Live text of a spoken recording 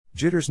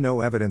Jitters, no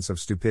evidence of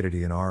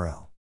stupidity in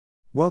RL.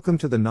 Welcome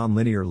to the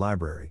Nonlinear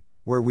Library,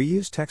 where we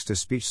use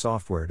text-to-speech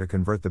software to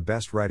convert the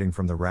best writing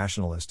from the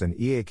Rationalist and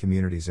EA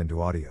communities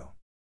into audio.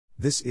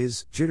 This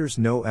is Jitters,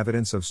 no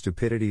evidence of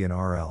stupidity in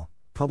RL,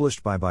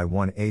 published by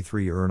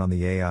BiasMany on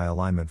the AI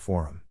Alignment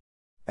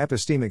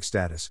Forum.Epistemic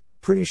status,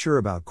 pretty sure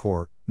about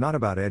core, not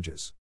about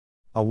edges.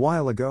 A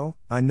while ago,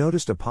 I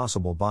noticed a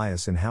possible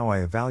bias in how I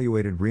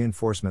evaluated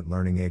reinforcement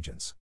learning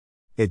agents.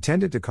 It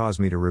tended to cause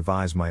me to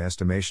revise my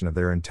estimation of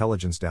their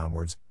intelligence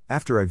downwards,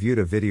 after I viewed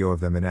a video of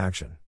them in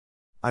action.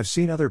 I've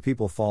seen other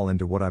people fall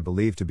into what I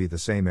believe to be the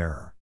same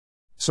error.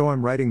 So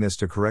I'm writing this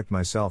to correct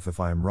myself if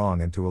I am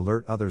wrong and to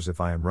alert others if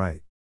I am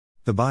right.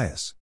 The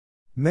bias.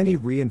 Many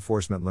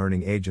reinforcement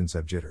learning agents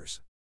have jitters.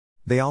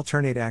 They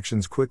alternate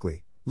actions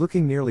quickly,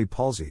 looking nearly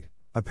palsied,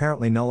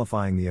 apparently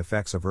nullifying the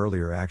effects of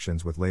earlier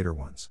actions with later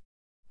ones.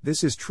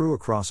 This is true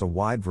across a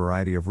wide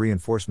variety of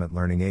reinforcement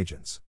learning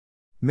agents.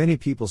 Many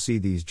people see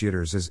these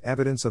jitters as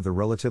evidence of the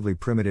relatively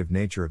primitive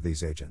nature of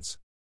these agents.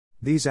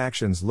 These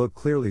actions look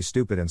clearly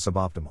stupid and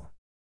suboptimal.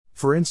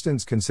 For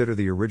instance, consider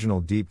the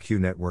original DeepQ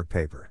network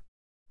paper.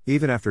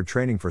 Even after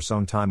training for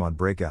some time on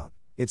Breakout,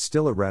 it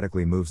still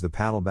erratically moves the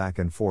paddle back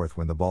and forth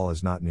when the ball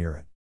is not near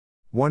it.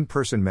 One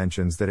person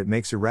mentions that it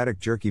makes erratic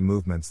jerky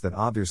movements that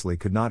obviously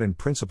could not in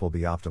principle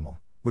be optimal,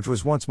 which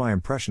was once my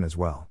impression as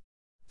well.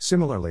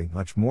 Similarly,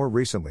 much more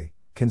recently,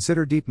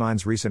 consider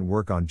DeepMind's recent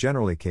work on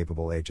generally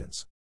capable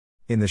agents.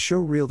 In the show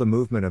reel, the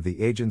movement of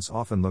the agents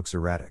often looks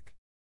erratic.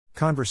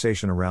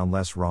 Conversation around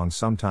LessWrong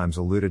sometimes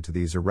alluded to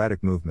these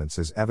erratic movements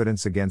as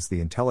evidence against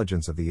the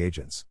intelligence of the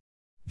agents.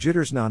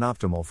 Jitters,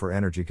 non-optimal for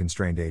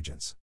energy-constrained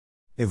agents.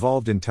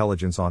 Evolved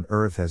intelligence on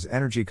Earth has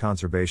energy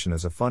conservation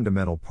as a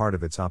fundamental part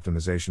of its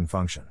optimization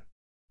function.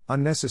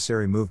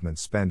 Unnecessary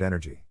movements spend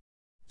energy.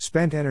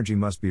 Spent energy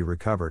must be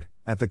recovered,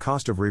 at the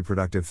cost of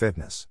reproductive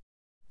fitness.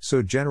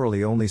 So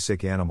generally only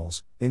sick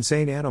animals,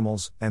 insane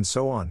animals, and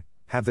so on,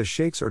 have the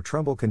shakes or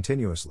tremble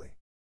continuously.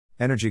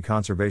 Energy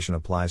conservation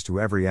applies to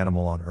every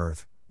animal on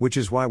Earth, which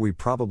is why we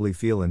probably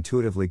feel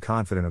intuitively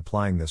confident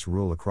applying this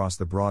rule across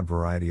the broad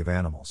variety of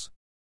animals.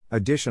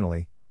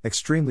 Additionally,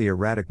 extremely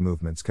erratic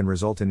movements can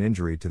result in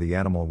injury to the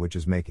animal which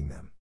is making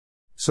them.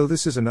 So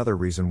this is another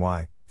reason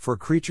why, for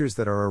creatures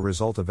that are a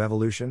result of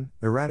evolution,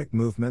 erratic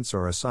movements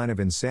are a sign of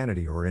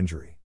insanity or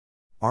injury.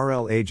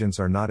 RL agents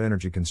are not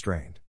energy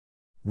constrained.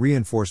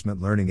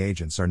 Reinforcement learning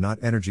agents are not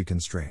energy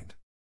constrained.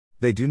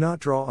 They do not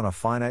draw on a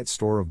finite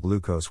store of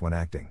glucose when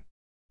acting.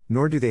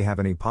 Nor do they have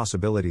any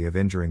possibility of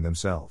injuring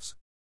themselves.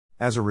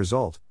 As a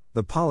result,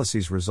 the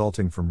policies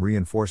resulting from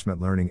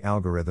reinforcement learning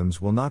algorithms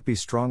will not be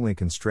strongly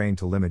constrained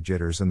to limit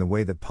jitters in the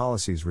way that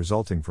policies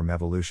resulting from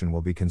evolution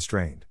will be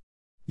constrained.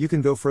 You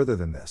can go further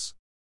than this.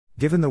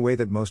 Given the way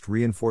that most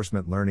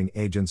reinforcement learning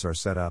agents are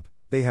set up,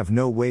 they have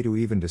no way to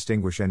even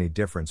distinguish any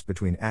difference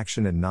between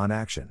action and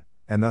non-action,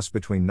 and thus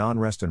between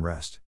non-rest and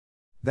rest.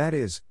 That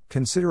is,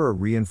 consider a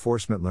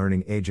reinforcement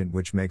learning agent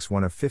which makes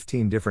one of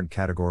 15 different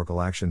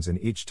categorical actions in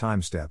each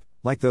time step,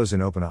 like those in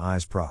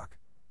OpenAI's Proc.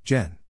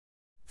 Gen.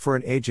 For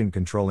an agent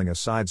controlling a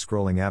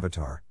side-scrolling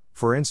avatar,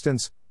 for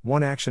instance,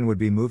 one action would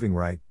be moving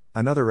right,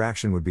 another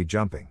action would be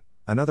jumping,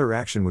 another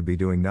action would be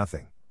doing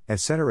nothing,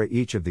 etc.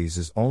 Each of these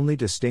is only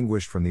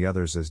distinguished from the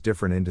others as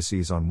different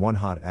indices on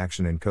one-hot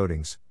action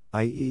encodings,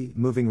 i.e.,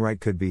 moving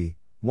right could be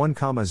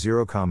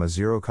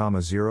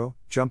 1,0,0,0,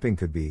 jumping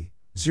could be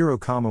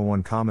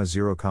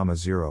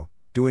 0,1,0,0,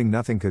 doing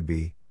nothing could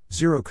be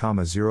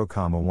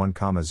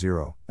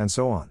 0,0,1,0, and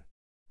so on.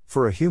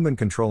 For a human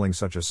controlling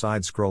such a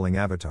side-scrolling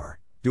avatar,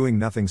 doing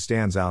nothing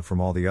stands out from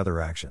all the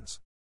other actions.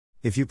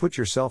 If you put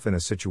yourself in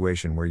a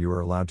situation where you are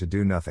allowed to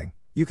do nothing,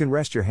 you can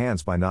rest your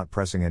hands by not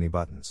pressing any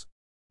buttons.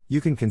 You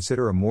can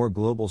consider a more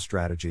global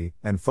strategy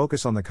and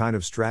focus on the kind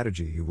of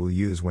strategy you will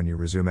use when you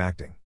resume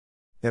acting.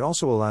 It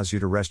also allows you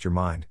to rest your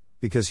mind,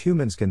 because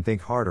humans can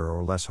think harder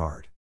or less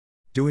hard.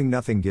 Doing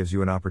nothing gives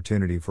you an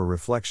opportunity for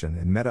reflection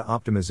and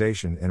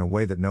meta-optimization in a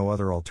way that no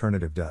other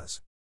alternative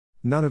does.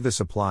 None of this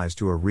applies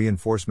to a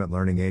reinforcement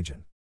learning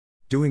agent.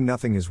 Doing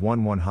nothing is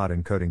one-hot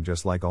encoding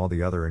just like all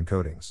the other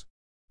encodings.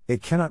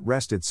 It cannot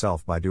rest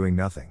itself by doing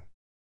nothing.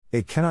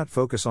 It cannot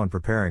focus on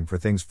preparing for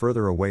things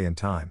further away in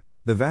time.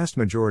 The vast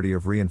majority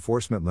of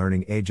reinforcement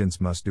learning agents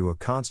must do a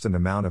constant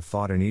amount of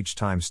thought in each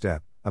time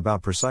step,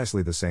 about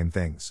precisely the same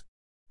things.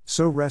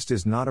 So rest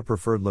is not a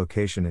preferred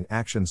location in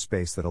action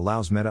space that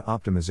allows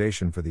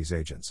meta-optimization for these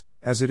agents,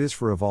 as it is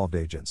for evolved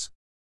agents.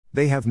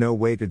 They have no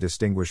way to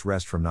distinguish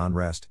rest from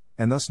non-rest,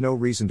 and thus no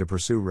reason to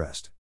pursue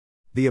rest.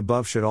 The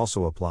above should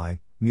also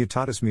apply,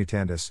 mutatis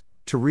mutandis,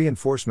 to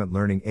reinforcement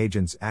learning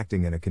agents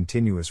acting in a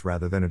continuous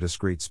rather than a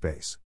discrete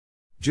space.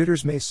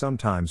 Jitters may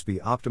sometimes be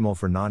optimal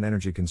for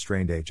non-energy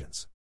constrained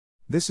agents.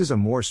 This is a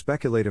more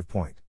speculative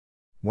point.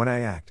 When I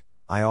act,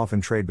 I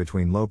often trade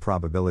between low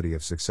probability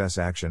of success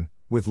action,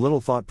 with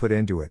little thought put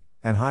into it,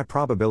 and high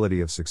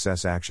probability of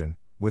success action,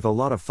 with a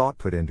lot of thought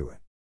put into it.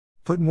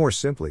 Put more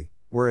simply,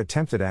 where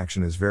attempted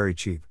action is very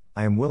cheap,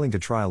 I am willing to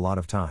try a lot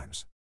of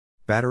times.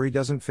 Battery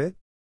doesn't fit?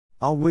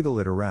 I'll wiggle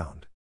it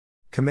around.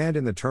 Command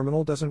in the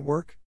terminal doesn't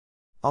work?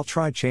 I'll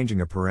try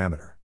changing a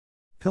parameter.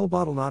 Pill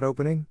bottle not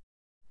opening?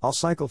 I'll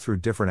cycle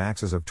through different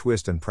axes of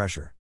twist and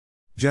pressure.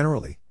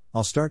 Generally,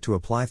 I'll start to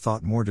apply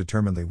thought more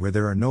determinedly where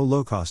there are no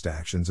low-cost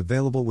actions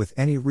available with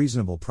any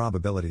reasonable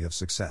probability of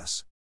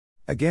success.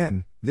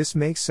 Again, this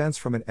makes sense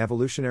from an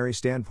evolutionary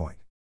standpoint.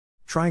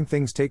 Trying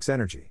things takes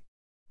energy.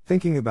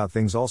 Thinking about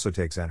things also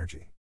takes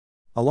energy.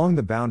 Along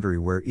the boundary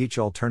where each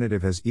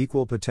alternative has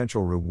equal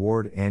potential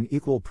reward and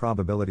equal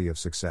probability of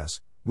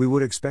success, we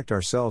would expect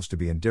ourselves to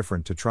be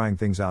indifferent to trying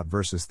things out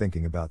versus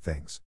thinking about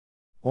things.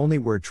 Only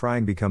where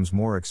trying becomes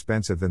more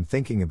expensive than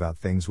thinking about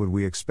things would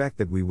we expect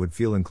that we would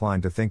feel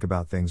inclined to think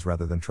about things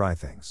rather than try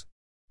things.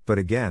 But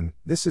again,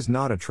 this is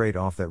not a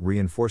trade-off that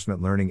reinforcement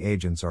learning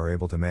agents are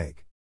able to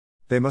make.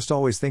 They must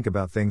always think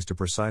about things to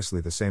precisely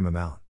the same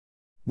amount.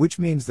 Which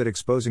means that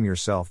exposing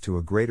yourself to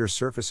a greater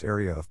surface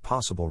area of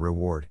possible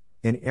reward,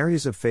 in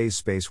areas of phase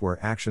space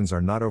where actions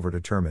are not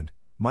overdetermined,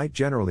 might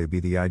generally be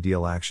the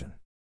ideal action.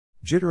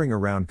 Jittering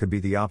around could be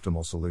the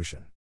optimal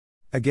solution.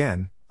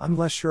 Again, I'm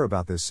less sure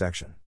about this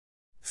section.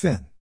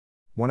 Fin.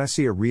 When I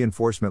see a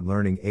reinforcement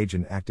learning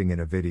agent acting in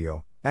a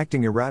video,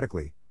 acting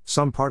erratically,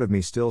 some part of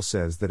me still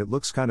says that it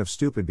looks kind of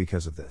stupid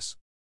because of this.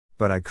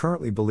 But I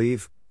currently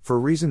believe, for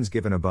reasons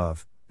given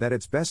above, that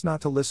it's best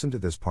not to listen to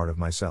this part of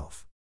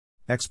myself.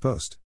 Ex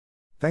post.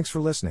 Thanks for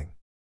listening.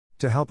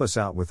 To help us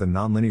out with the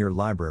Nonlinear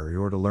Library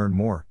or to learn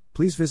more,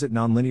 please visit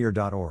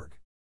nonlinear.org.